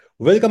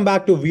Welcome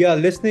back to We Are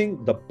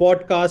Listening, the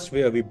podcast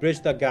where we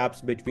bridge the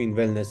gaps between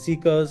wellness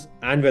seekers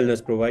and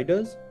wellness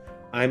providers.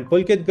 I'm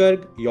Pulkit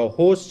Garg, your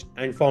host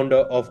and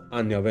founder of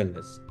Anya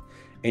Wellness.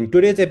 In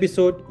today's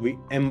episode, we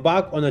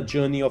embark on a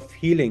journey of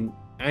healing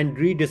and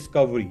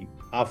rediscovery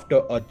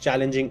after a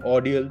challenging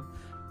ordeal,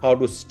 how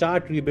to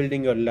start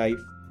rebuilding your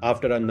life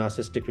after a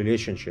narcissistic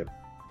relationship.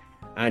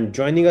 And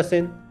joining us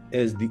in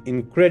is the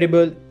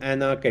incredible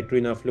Anna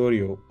Katrina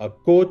Florio, a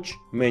coach,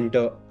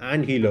 mentor,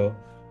 and healer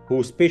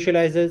who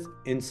specializes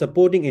in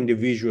supporting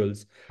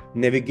individuals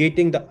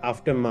navigating the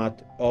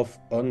aftermath of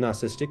a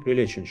narcissistic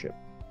relationship.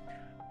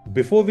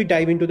 Before we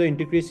dive into the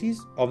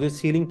intricacies of this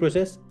healing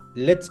process,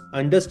 let's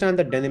understand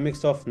the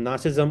dynamics of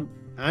narcissism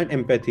and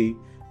empathy,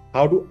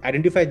 how to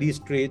identify these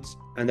traits,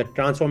 and the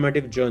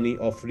transformative journey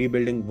of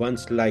rebuilding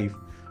one's life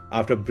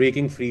after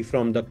breaking free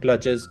from the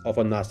clutches of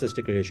a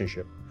narcissistic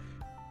relationship.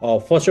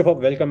 First of all,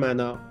 welcome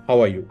Anna.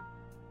 How are you?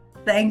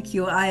 Thank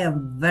you. I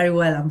am very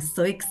well. I'm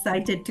so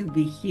excited to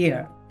be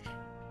here.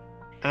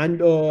 And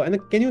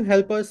can you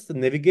help us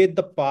navigate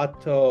the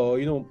path,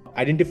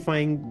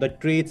 identifying the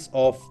traits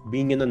of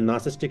being in a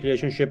narcissistic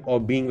relationship or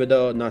being with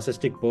a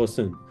narcissistic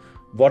person?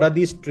 What are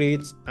these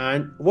traits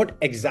and what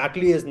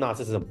exactly is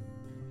narcissism?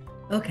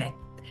 Okay.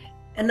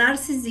 A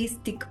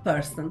narcissistic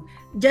person.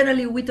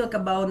 Generally, we talk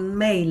about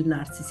male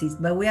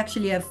narcissists, but we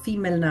actually have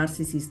female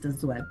narcissists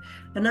as well.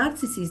 A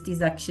narcissist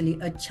is actually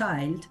a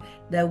child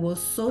that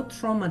was so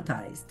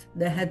traumatized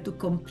that had to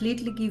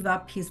completely give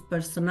up his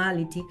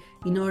personality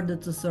in order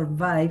to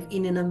survive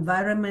in an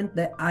environment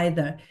that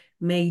either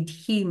made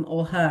him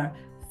or her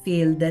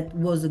feel that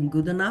wasn't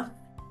good enough,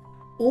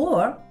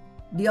 or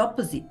the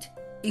opposite.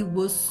 It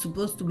was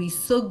supposed to be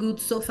so good,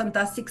 so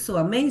fantastic, so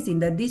amazing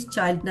that this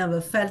child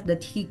never felt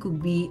that he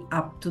could be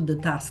up to the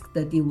task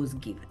that he was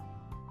given.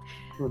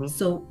 Mhm.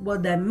 So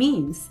what that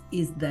means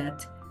is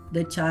that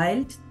the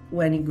child,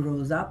 when he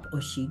grows up or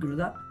she grows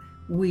up,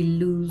 will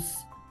lose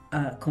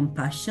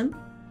compassion,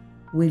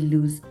 will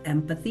lose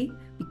empathy,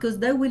 because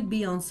they will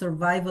be on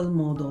survival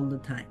mode all the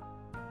time.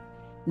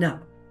 Now,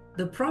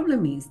 the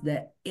problem is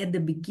that at the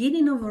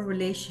beginning of a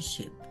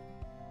relationship,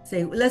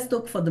 say, let's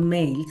talk for the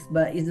males,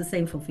 but it's the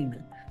same for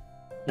female.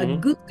 A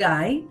good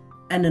guy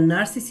and a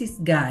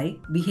narcissist guy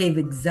behave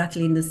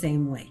exactly in the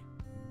same way.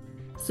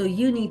 So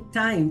you need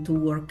time to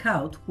work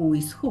out who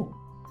is who.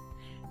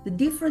 The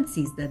difference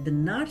is that the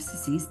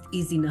narcissist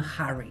is in a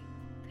hurry,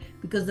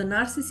 because the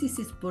narcissist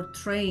is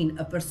portraying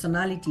a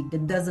personality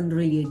that doesn't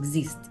really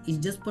exist. It's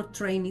just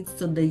portraying it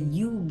so that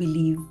you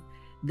believe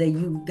that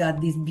you've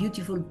got this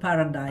beautiful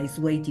paradise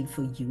waiting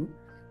for you,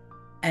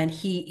 and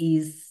he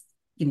is,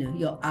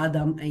 you're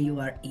Adam and you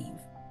are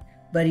Eve.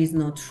 But it's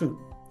not true.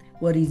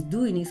 What he's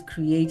doing is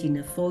creating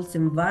a false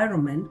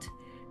environment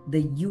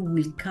that you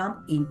will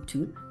come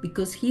into,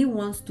 because he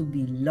wants to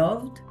be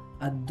loved,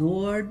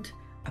 adored,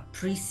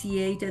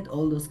 appreciated,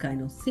 all those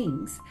kind of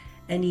things.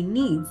 And he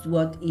needs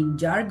what in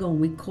jargon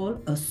we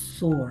call a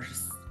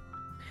source.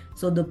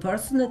 So the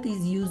person that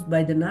is used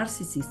by the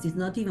narcissist is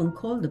not even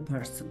called a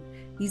person.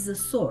 He's a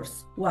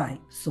source. Why?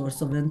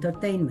 Source of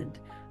entertainment,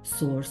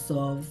 source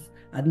of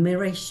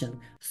admiration,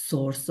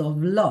 source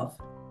of love.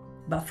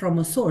 But from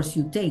a source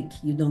you take,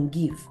 you don't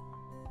give,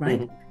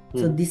 right?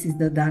 So this is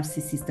the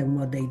narcissist and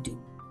what they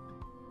do.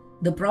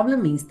 The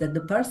problem is that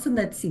the person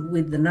that's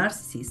with the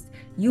narcissist,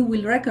 you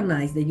will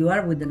recognize that you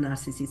are with the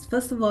narcissist,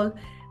 first of all,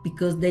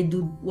 because they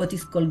do what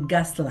is called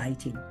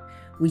gaslighting,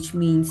 which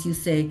means you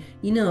say,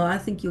 I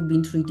think you've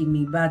been treating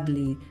me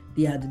badly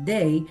the other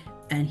day.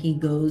 And he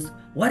goes,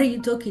 what are you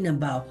talking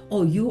about?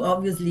 Oh, you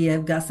obviously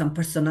have got some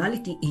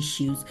personality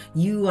issues.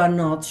 You are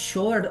not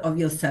sure of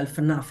yourself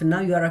enough. And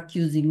now you are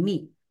accusing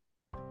me.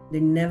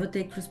 They never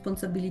take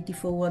responsibility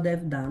for what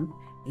they've done.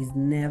 It's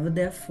never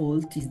their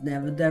fault. It's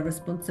never their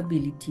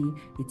responsibility.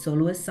 It's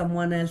always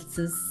someone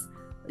else's,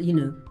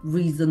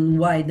 reason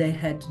why they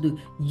had to do.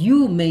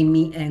 You made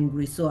me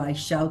angry, so I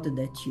shouted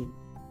at you.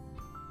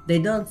 They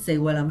don't say,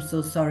 well, I'm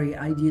so sorry.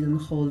 I didn't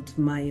hold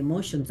my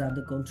emotions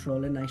under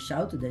control and I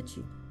shouted at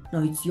you.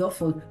 No, it's your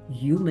fault.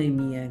 You made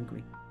me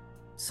angry.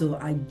 So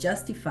I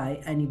justify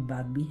any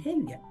bad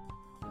behavior.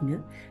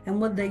 And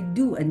what they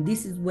do, and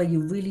this is where you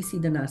really see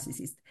the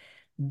narcissist,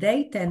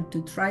 they tend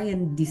to try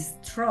and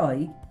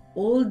destroy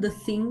all the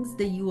things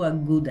that you are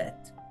good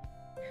at.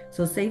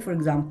 So say, for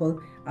example,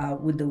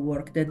 with the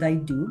work that I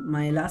do,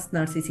 my last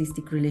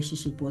narcissistic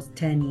relationship was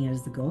 10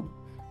 years ago.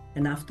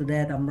 And after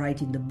that, I'm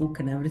writing the book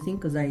and everything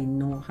because I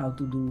know how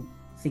to do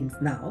things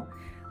now.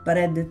 But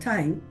at the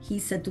time, he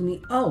said to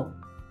me, oh,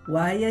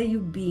 why are you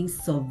being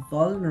so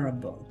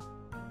vulnerable?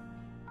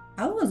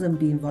 I wasn't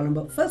being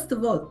vulnerable. First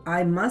of all,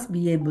 I must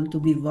be able to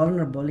be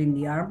vulnerable in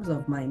the arms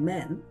of my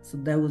man. So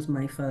that was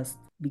my first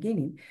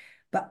beginning.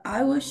 But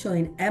I was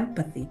showing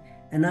empathy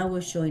and I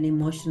was showing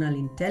emotional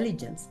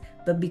intelligence.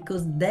 But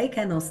because they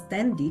cannot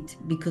stand it,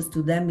 because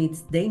to them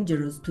it's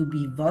dangerous to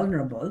be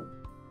vulnerable,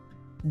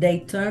 they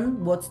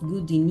turn what's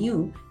good in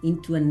you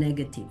into a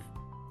negative.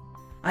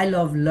 I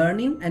love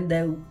learning, and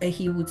then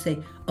he would say,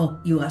 oh,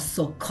 you are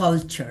so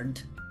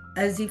cultured,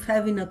 as if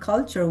having a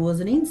culture was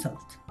an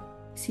insult.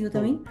 See what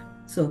I mean?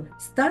 So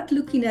start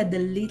looking at the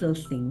little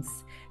things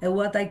and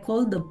what I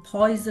call the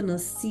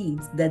poisonous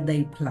seeds that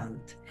they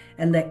plant.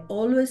 And they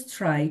always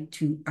try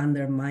to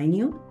undermine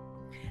you.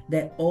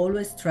 They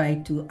always try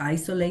to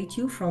isolate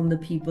you from the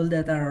people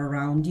that are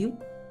around you.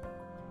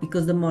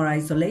 Because the more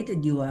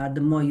isolated you are,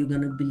 the more you're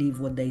going to believe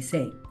what they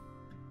say.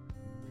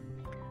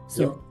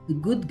 So the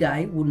good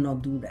guy will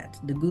not do that.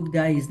 The good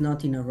guy is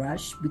not in a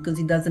rush because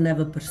he doesn't have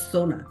a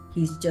persona.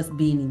 He's just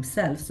being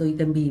himself, so he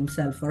can be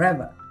himself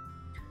forever.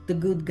 The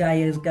good guy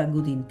has got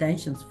good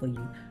intentions for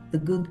you. The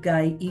good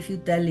guy, if you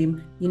tell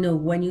him,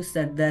 when you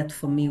said that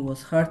for me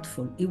was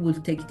hurtful, he will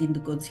take it into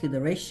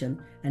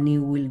consideration and he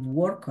will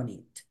work on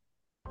it.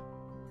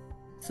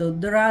 So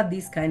there are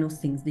these kind of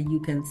things that you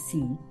can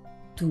see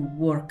to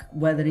work,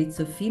 whether it's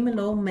a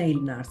female or male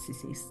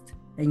narcissist,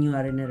 and you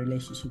are in a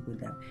relationship with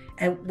them.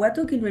 And we're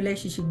talking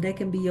relationship, they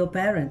can be your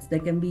parents, they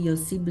can be your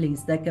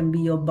siblings, they can be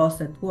your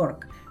boss at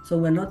work. So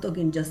we're not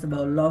talking just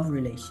about love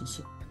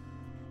relationship.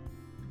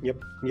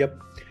 Yep.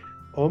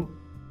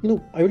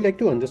 I would like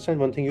to understand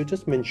one thing. You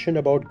just mentioned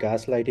about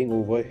gaslighting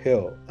over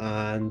here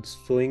and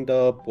sowing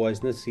the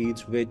poisonous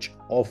seeds, which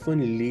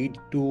often lead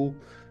to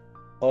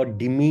a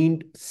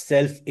demeaned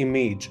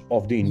self-image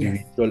of the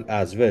individual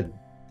as well.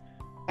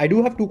 I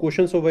do have two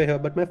questions over here,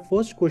 but my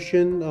first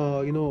question,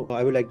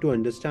 I would like to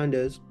understand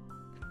is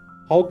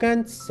how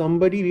can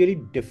somebody really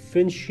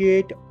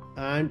differentiate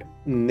and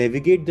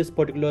navigate this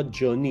particular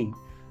journey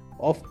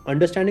of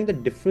understanding the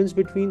difference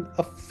between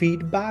a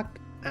feedback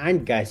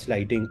and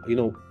gaslighting,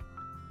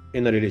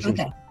 in a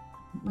relationship? Okay,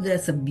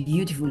 that's a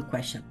beautiful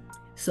question.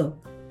 So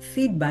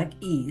feedback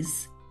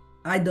is,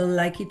 I don't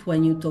like it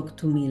when you talk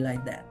to me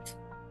like that.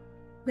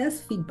 That's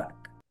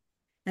feedback.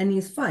 And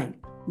it's fine.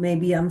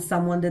 Maybe I'm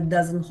someone that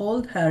doesn't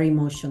hold her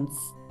emotions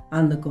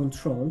under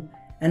control,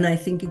 and I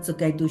think it's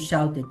okay to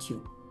shout at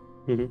you.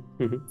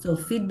 So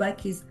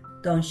feedback is,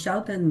 don't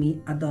shout at me.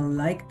 I don't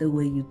like the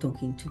way you're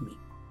talking to me,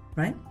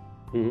 right?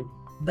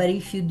 But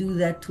if you do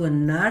that to a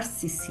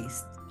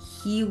narcissist,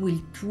 he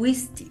will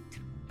twist it.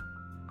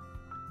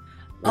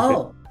 Okay.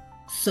 Oh,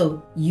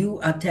 so you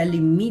are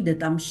telling me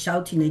that I'm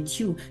shouting at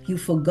you.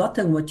 You've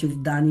forgotten what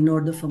you've done in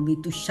order for me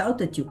to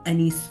shout at you.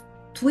 And he's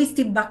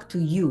twisted back to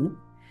you,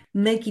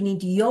 making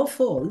it your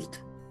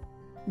fault,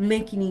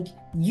 making it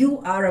you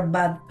are a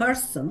bad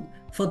person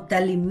for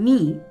telling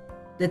me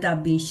that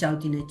I've been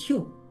shouting at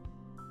you,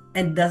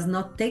 and does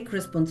not take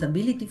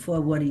responsibility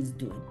for what he's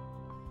doing.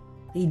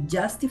 He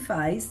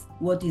justifies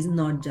what is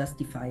not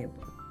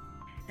justifiable,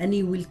 and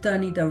he will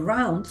turn it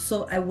around.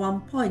 So at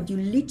one point you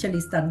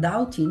literally start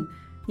doubting,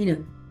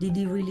 did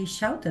he really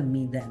shout at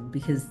me then?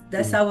 Because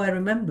that's how I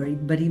remember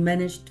it, but he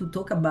managed to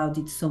talk about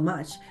it so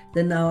much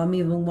that now I'm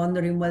even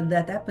wondering why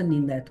that happened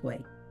in that way.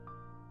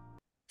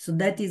 So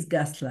that is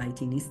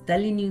gaslighting. He's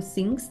telling you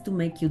things to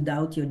make you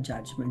doubt your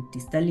judgment.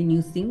 He's telling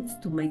you things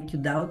to make you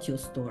doubt your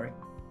story.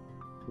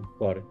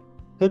 Got it.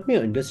 Help me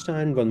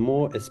understand one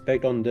more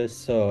aspect on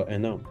this,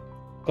 Anna.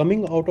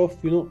 Coming out of,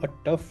 a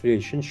tough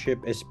relationship,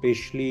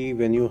 especially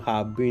when you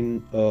have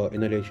been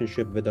in a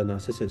relationship with a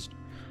narcissist,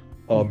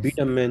 be it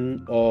a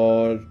man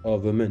or a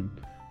woman,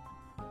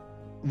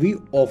 we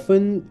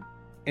often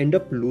end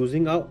up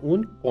losing our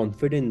own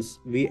confidence.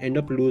 We end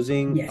up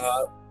losing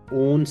our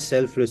own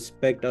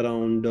self-respect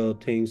around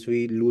things.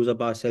 We lose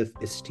up our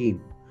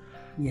self-esteem.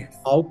 Yes.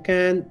 How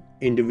can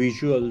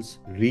individuals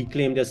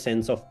reclaim their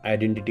sense of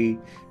identity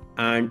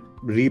and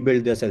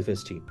rebuild their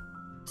self-esteem?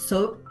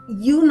 So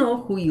you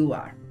know who you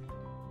are.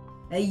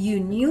 And you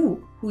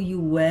knew who you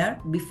were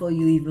before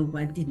you even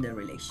went in the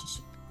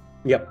relationship.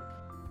 Yep.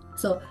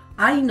 So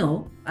I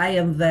know I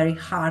am very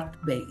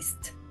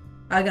heart-based.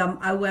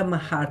 I wear my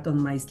heart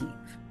on my sleeve.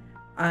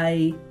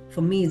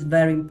 For me, it's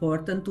very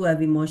important to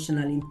have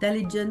emotional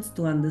intelligence,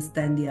 to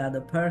understand the other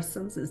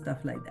persons and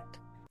stuff like that.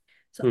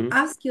 So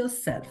ask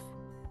yourself,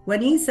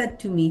 when he said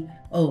to me,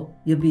 oh,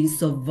 you're being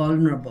so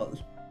vulnerable.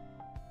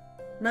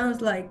 And I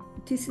was like,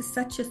 this is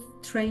such a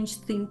strange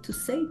thing to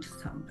say to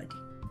somebody.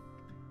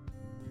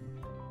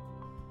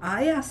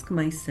 I ask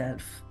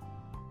myself,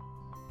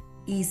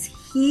 is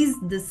his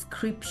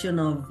description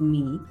of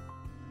me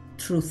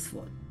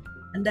truthful?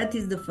 And that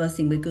is the first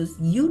thing, because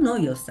you know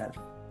yourself.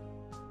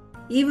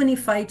 Even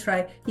if I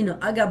try,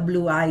 I got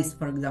blue eyes,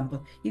 for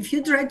example. If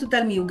you try to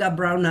tell me you got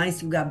brown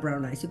eyes, you got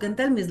brown eyes. You can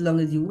tell me as long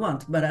as you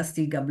want, but I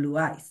still got blue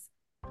eyes.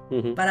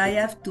 But I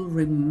have to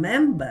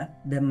remember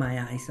that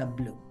my eyes are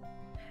blue.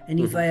 And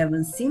if I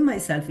haven't seen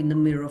myself in the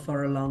mirror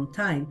for a long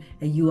time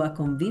and you are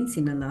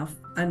convincing enough,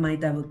 I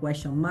might have a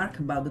question mark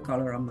about the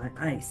color of my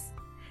eyes.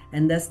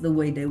 And that's the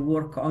way they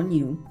work on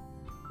you,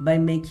 by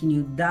making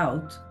you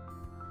doubt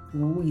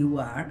who you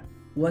are,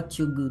 what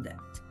you're good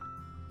at.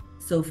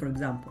 So, for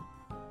example,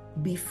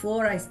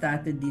 before I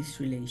started this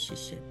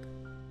relationship,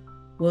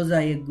 was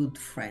I a good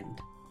friend?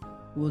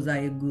 Was I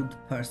a good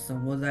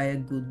person? Was I a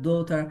good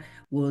daughter?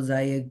 Was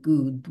I a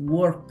good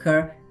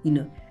worker?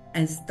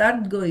 And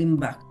start going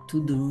back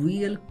to the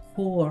real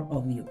core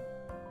of you.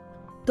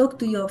 Talk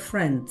to your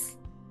friends,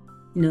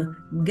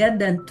 get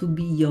them to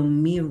be your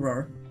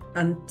mirror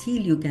until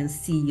you can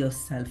see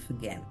yourself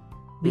again.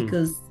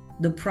 Because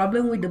the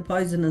problem with the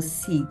poisonous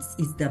seeds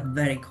is they're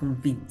very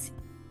convincing.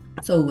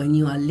 So when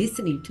you are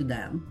listening to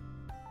them,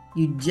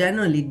 you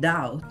generally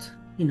doubt,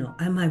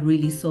 am I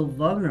really so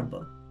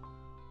vulnerable?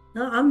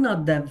 No, I'm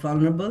not that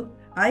vulnerable.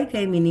 I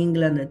came in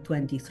England at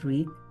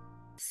 23,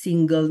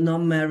 single, not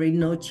married,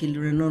 no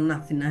children, no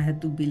nothing. I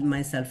had to build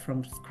myself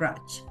from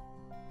scratch.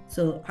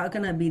 So how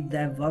can I be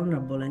that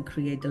vulnerable and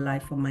create a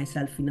life for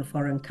myself in a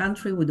foreign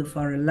country with a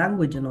foreign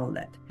language and all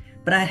that?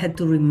 But I had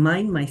to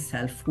remind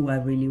myself who I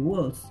really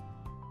was.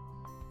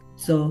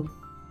 So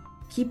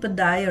keep a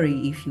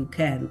diary if you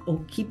can,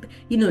 or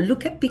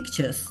look at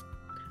pictures.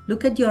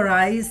 Look at your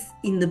eyes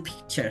in the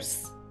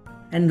pictures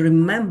and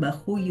remember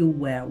who you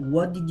were.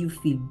 What did you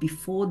feel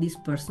before this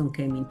person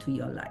came into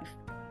your life?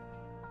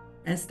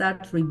 And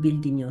start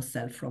rebuilding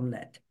yourself from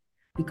that.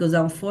 Because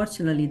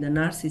unfortunately, the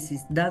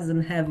narcissist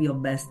doesn't have your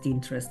best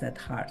interest at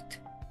heart.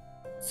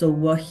 So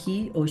what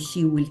he or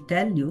she will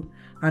tell you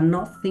are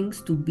not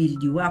things to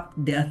build you up,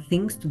 they are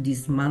things to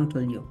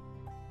dismantle you.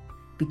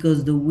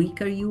 Because the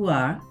weaker you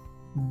are,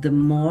 the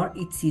more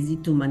it's easy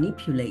to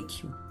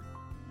manipulate you.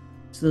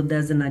 So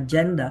there's an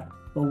agenda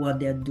for what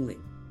they're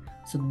doing.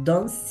 So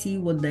don't see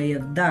what they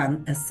have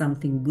done as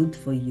something good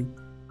for you.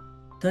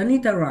 Turn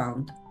it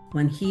around.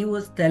 When he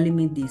was telling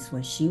me this,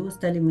 when she was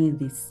telling me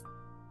this,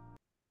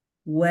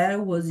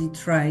 where was he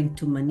trying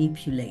to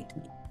manipulate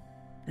me?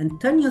 And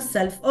turn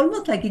yourself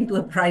almost like into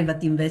a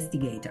private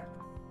investigator.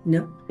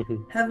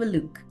 Have a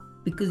look,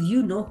 because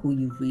you know who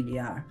you really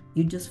are.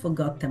 You just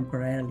forgot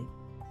temporarily.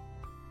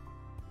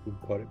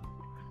 Got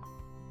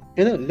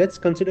it. Let's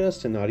consider a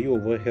scenario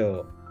over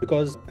here,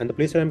 and the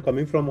place where I'm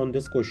coming from on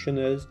this question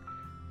is,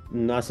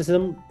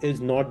 narcissism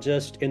is not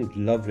just in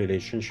love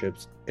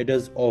relationships. It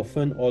is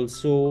often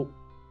also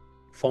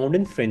found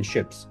in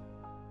friendships.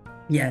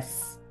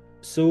 Yes.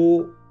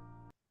 So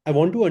I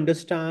want to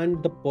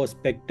understand the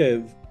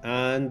perspective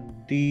and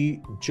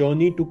the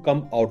journey to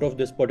come out of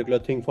this particular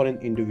thing for an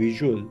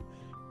individual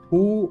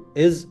who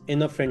is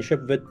in a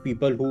friendship with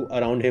people who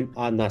around him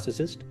are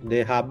narcissists.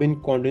 They have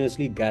been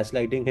continuously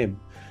gaslighting him,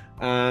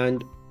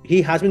 and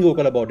he has been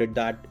vocal about it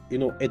that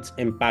it's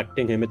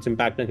impacting him, it's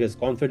impacting his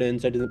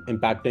confidence, it is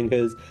impacting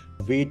his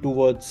way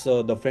towards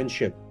the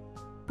friendship.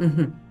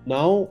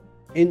 Now,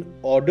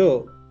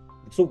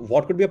 so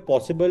what could be a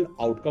possible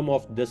outcome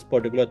of this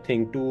particular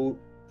thing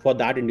for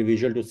that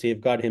individual to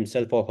safeguard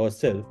himself or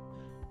herself?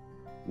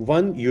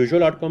 One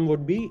usual outcome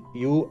would be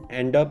you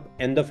end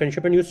the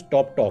friendship and you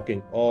stop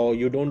talking, or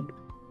you don't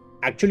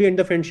actually end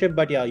the friendship,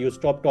 but you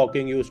stop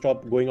talking, you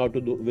stop going out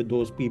with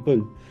those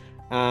people,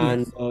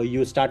 and Yes.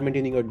 you start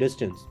maintaining your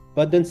distance.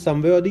 But then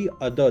somewhere or the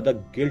other, the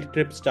guilt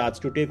trip starts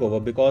to take over,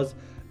 because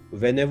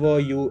whenever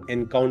you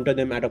encounter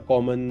them at a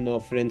common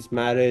friend's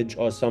marriage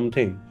or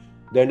something,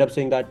 they end up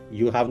saying that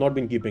you have not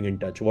been keeping in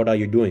touch. What are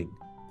you doing?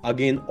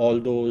 Again, all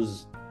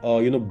those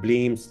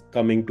blames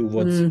coming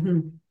towards.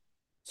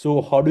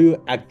 So how do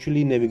you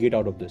actually navigate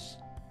out of this?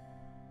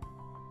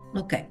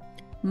 Okay.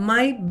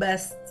 My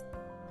best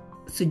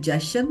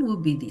suggestion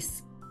would be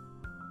this.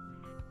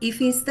 If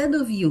instead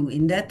of you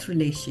in that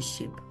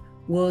relationship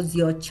was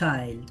your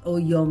child or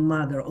your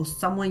mother or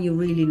someone you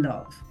really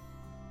love,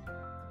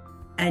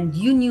 and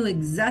you knew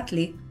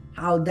exactly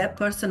how that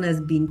person has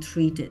been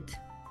treated,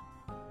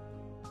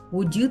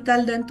 would you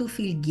tell them to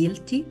feel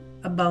guilty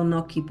about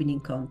not keeping in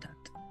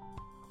contact?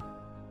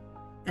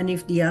 And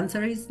if the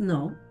answer is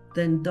no,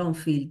 then don't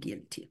feel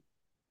guilty.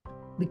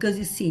 Because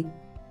you see,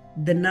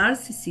 the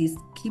narcissist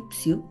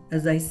keeps you,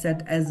 as I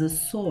said, as a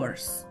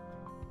source.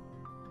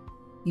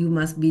 You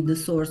must be the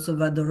source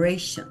of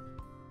adoration.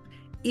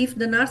 If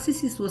the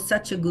narcissist was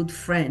such a good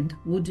friend,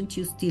 wouldn't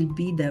you still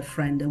be their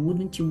friend? And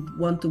wouldn't you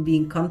want to be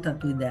in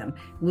contact with them?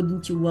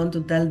 Wouldn't you want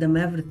to tell them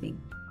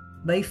everything?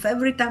 But if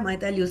every time I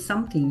tell you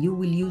something, you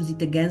will use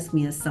it against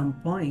me at some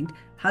point,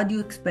 how do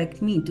you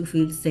expect me to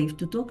feel safe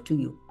to talk to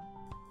you?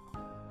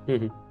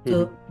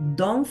 So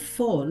don't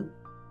fall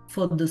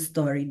for the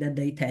story that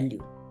they tell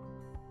you.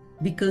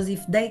 Because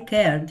if they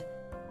cared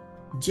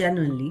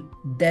genuinely,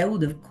 they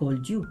would have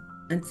called you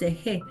and say,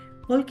 hey,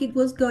 Polkit,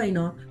 what's going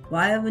on?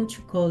 Why haven't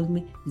you called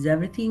me? Is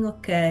everything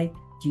okay?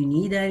 Do you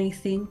need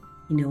anything?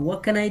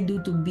 What can I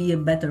do to be a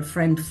better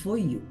friend for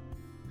you?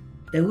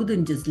 They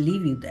wouldn't just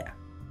leave you there.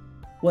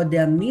 What they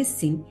are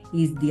missing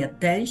is the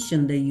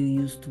attention that you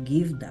used to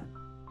give them.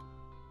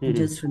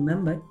 Just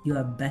remember, you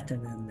are better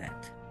than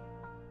that.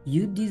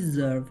 You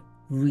deserve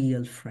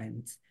real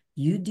friends.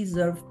 You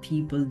deserve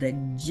people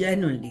that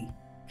genuinely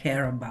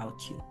care about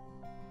you.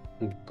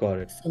 Got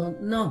it. So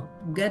no,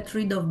 get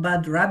rid of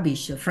bad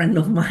rubbish, a friend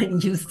of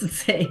mine used to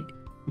say.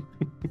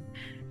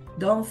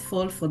 Don't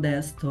fall for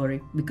their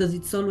story, because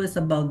it's always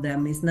about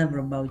them, it's never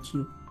about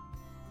you.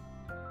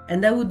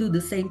 And I would do the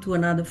same to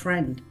another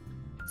friend.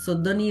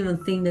 So don't even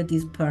think that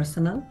it's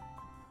personal.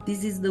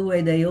 This is the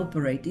way they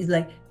operate. It's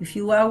like if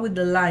you are with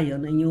a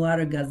lion and you are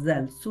a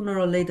gazelle, sooner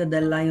or later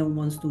that lion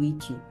wants to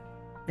eat you.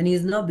 And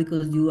it's not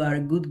because you are a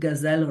good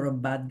gazelle or a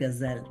bad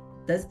gazelle.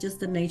 That's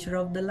just the nature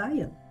of the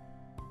lion.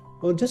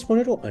 Well, just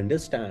wanted to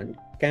understand,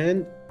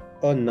 can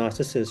a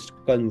narcissist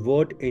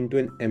convert into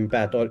an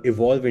empath or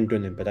evolve into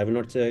an empath? I will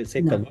not say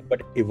No, convert,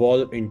 but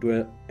evolve into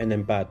an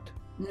empath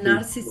through.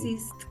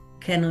 narcissists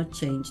cannot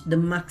change. The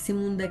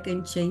maximum they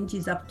can change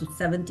is up to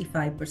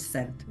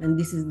 75%. And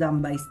this is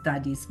done by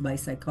studies by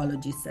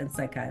psychologists and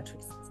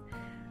psychiatrists.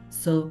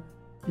 So,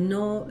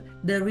 no,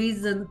 there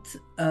isn't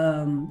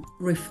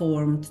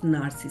reformed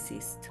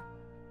narcissist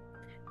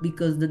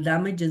because the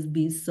damage has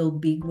been so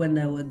big when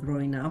they were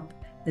growing up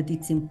that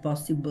it's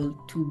impossible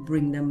to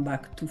bring them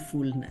back to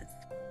fullness.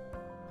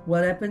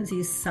 What happens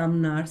is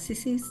some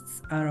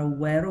narcissists are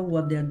aware of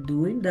what they're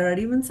doing. There are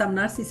even some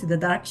narcissists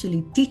that are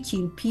actually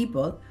teaching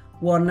people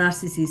what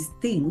narcissists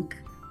think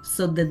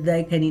so that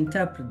they can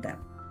interpret them,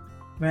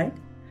 right?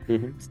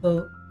 Mhm.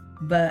 So,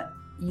 but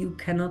you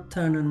cannot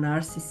turn a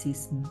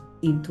narcissist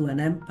into an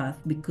empath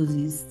because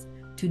it's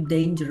too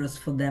dangerous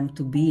for them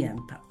to be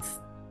empaths.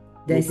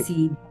 They Okay.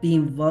 see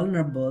being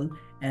vulnerable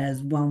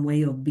as one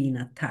way of being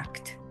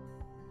attacked.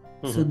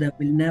 So Mhm. they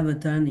will never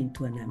turn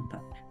into an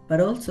empath.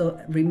 But also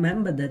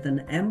remember that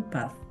an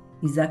empath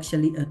is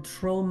actually a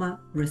trauma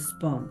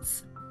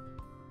response.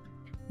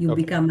 You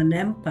Okay. become an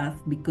empath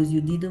because you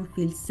didn't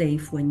feel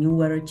safe when you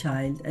were a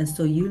child. And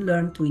so you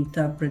learn to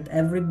interpret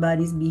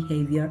everybody's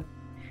behavior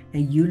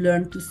and you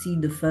learn to see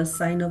the first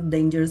sign of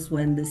dangers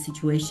when the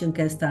situation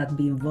can start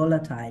being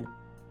volatile.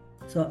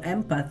 So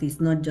empath is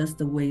not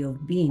just a way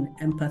of being.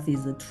 Empathy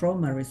is a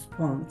trauma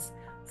response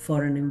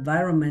for an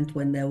environment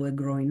when they were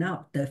growing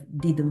up that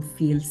didn't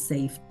feel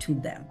safe to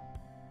them.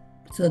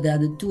 So they are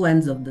the two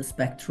ends of the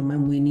spectrum,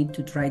 and we need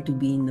to try to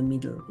be in the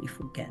middle if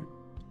we can.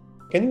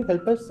 Can you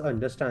help us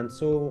understand?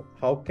 So,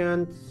 how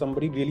can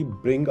somebody really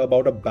bring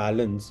about a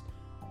balance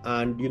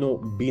and,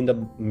 be in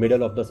the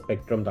middle of the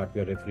spectrum that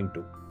we are referring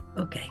to?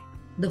 Okay.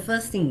 The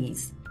first thing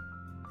is,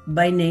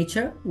 by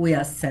nature, we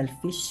are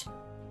selfish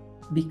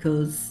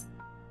because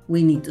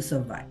we need to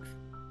survive,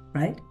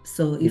 right?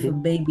 So if a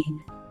Mhm. baby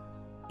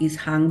is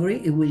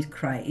hungry, it will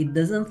cry. It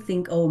doesn't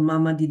think, oh,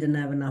 mama didn't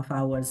have enough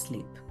hours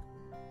sleep,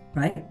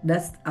 right?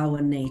 That's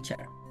our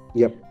nature.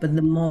 Yep. But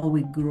the more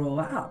we grow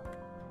up,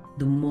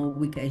 the more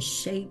we can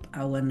shape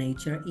our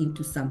nature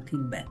into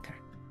something better.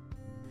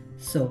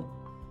 So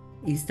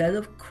instead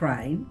of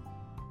crying,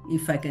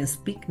 if I can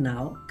speak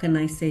now, can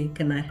I say,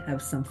 can I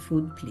have some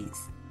food,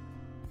 please?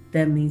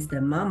 That means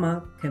that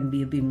mama can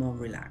be a bit more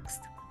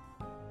relaxed.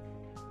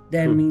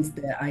 That means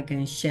that I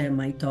can share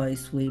my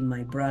toys with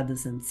my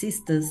brothers and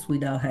sisters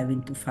without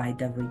having to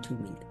fight every 2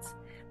 minutes.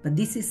 But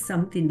this is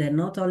something that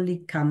not only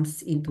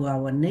comes into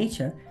our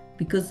nature,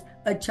 because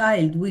a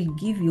child will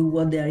give you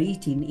what they're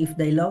eating if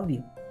they love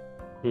you.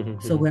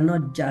 So we're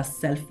not just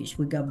selfish,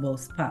 we got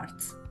both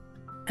parts.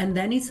 And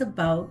then it's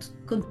about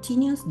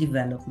continuous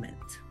development.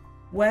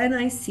 When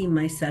I see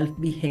myself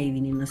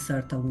behaving in a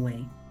certain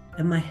way,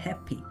 am I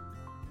happy?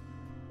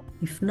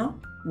 If not,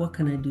 what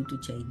can I do to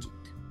change it?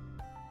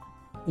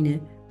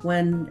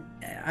 When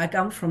I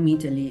come from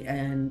Italy,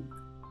 and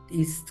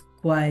it's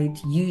quite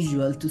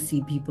usual to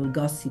see people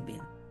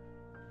gossiping.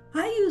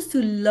 I used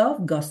to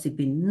love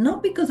gossiping,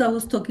 not because I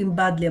was talking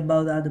badly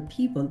about other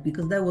people,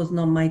 because that was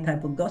not my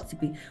type of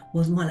gossiping. It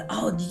was more like,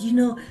 oh, did you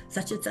know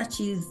such and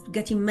such is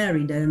getting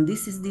married, and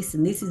this is this,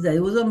 and this is that.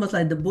 It was almost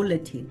like the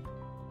bulletin.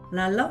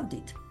 And I loved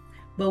it.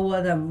 But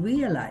what I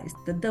realized,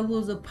 that there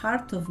was a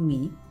part of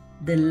me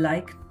that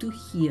liked to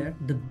hear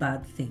the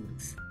bad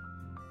things.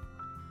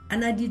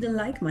 And I didn't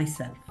like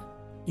myself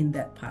in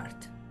that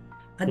part.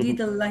 I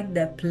didn't like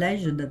that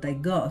pleasure that I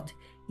got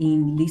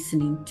in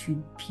listening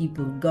to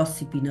people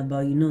gossiping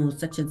about,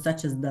 such and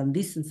such has done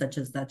this and such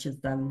has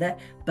done that,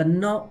 but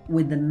not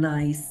with a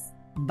nice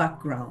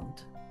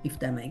background, if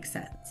that makes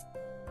sense.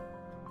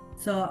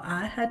 So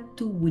I had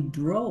to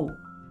withdraw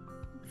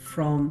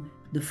from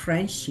the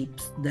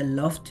friendships that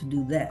love to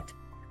do that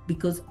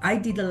because I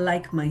didn't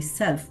like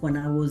myself when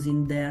I was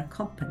in their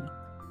company.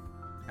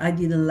 I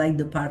didn't like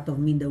the part of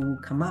me that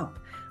would come up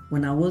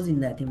when I was in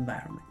that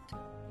environment.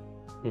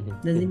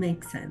 Does it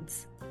make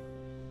sense?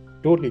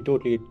 Totally.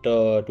 It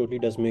totally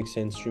does make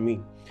sense to me.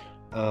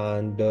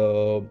 And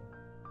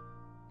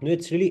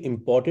it's really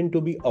important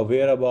to be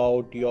aware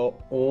about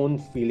your own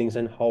feelings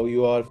and how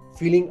you are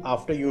feeling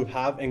after you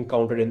have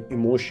encountered an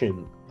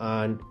emotion.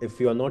 And if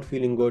you are not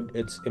feeling good,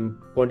 it's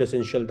quite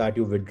essential that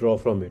you withdraw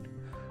from it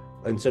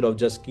instead of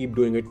just keep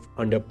doing it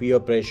under peer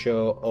pressure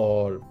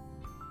or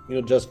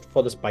just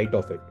for the spite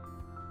of it.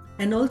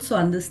 And also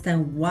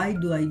understand, why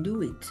do I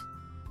do it?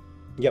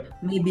 Yep.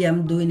 Maybe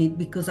I'm doing it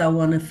because I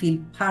want to feel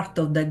part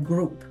of that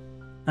group.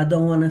 I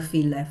don't want to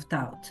feel left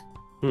out.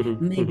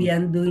 Maybe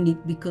I'm doing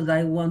it because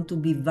I want to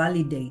be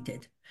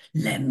validated.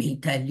 Let me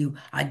tell you,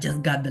 I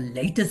just got the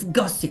latest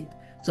gossip.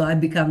 So I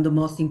become the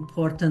most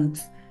important,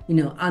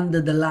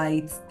 under the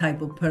lights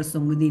type of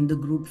person within the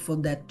group for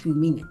that 2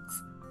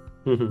 minutes.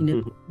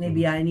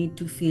 Maybe I need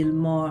to feel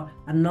more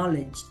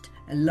acknowledged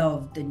and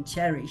loved and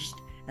cherished.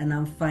 And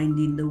I'm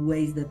finding the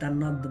ways that are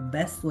not the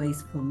best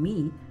ways for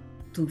me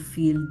to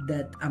feel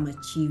that I'm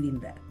achieving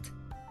that.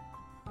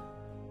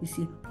 You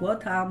see,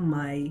 what are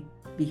my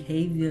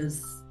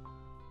behaviors?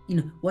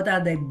 What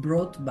are they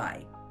brought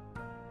by?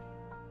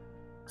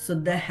 So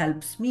that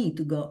helps me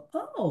to go,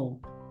 oh,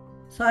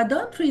 so I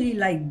don't really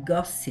like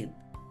gossip.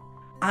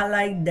 I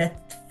like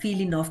that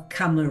feeling of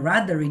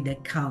camaraderie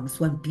that comes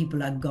when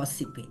people are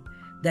gossiping,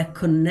 that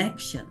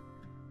connection.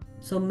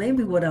 So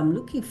maybe what I'm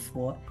looking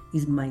for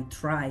is my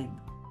tribe,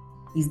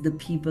 is the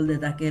people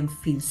that I can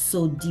feel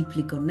so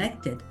deeply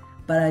connected,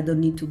 but I don't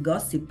need to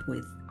gossip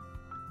with.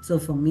 So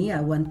for me,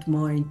 I went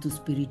more into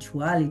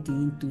spirituality,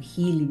 into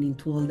healing,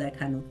 into all that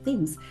kind of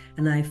things.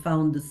 And I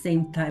found the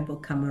same type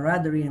of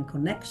camaraderie and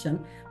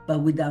connection,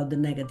 but without the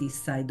negative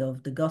side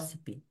of the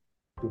gossiping.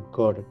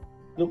 Got it.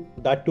 No,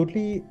 that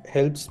totally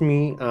helps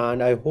me,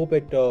 and I hope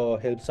it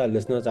helps our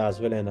listeners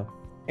as well, Anna.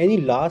 Any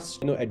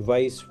last,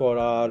 advice for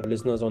our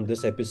listeners on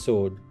this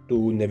episode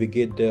to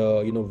navigate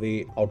the,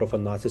 way out of a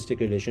narcissistic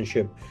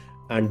relationship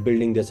and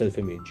building their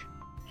self-image?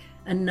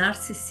 A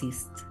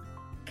narcissist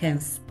can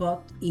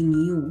spot in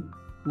you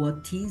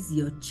what is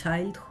your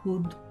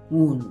childhood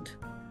wound.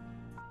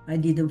 I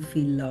didn't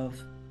feel love.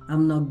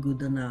 I'm not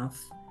good enough.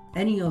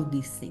 Any of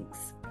these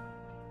things.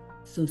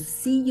 So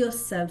see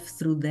yourself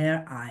through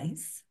their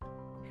eyes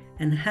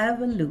and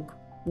have a look.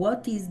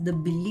 What is the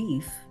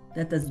belief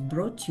that has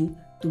brought you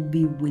to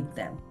be with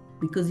them?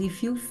 Because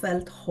if you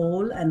felt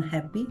whole and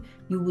happy,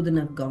 you wouldn't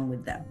have gone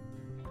with them.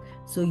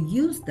 So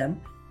use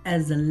them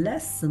as a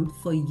lesson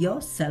for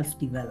your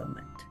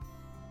self-development.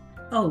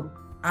 Oh,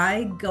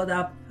 I got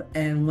up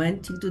and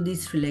went into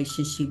this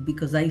relationship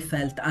because I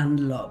felt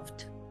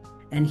unloved.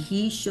 And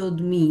he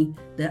showed me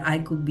that I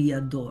could be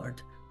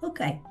adored.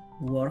 Okay,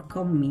 work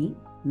on me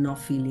not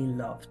feeling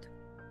loved.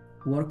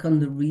 Work on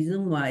the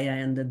reason why I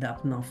ended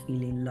up not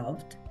feeling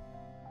loved.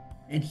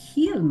 And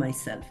heal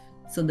myself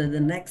so that the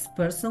next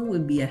person will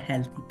be a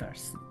healthy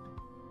person.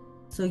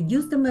 So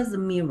use them as a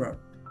mirror.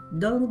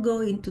 Don't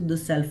go into the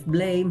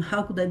self-blame.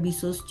 How could I be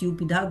so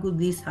stupid? How could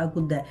this? How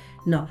could that?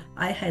 No,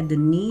 I had the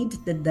need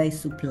that they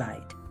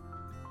supplied.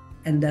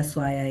 And that's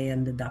why I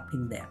ended up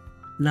in there.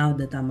 Now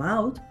that I'm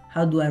out,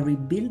 how do I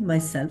rebuild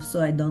myself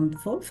so I don't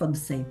fall for the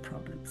same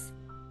problems?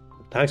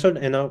 Thanks a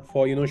lot, Anna,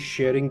 for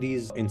sharing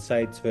these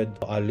insights with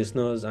our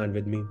listeners and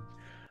with me.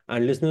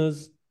 And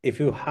listeners, if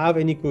you have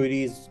any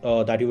queries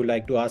that you would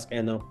like to ask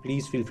Anna,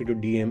 please feel free to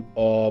DM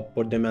or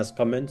put them as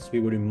comments. We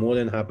would be more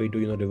than happy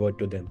to revert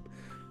to them.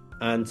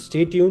 And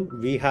stay tuned.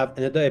 We have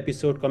another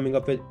episode coming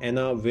up with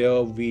Anna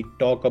where we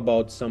talk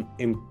about some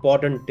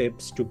important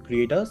tips to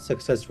create a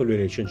successful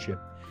relationship.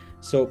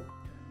 So,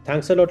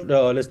 thanks a lot,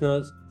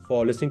 listeners,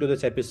 for listening to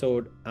this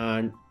episode,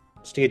 and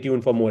stay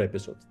tuned for more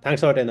episodes.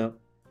 Thanks a lot, Anna.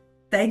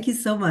 Thank you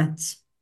so much.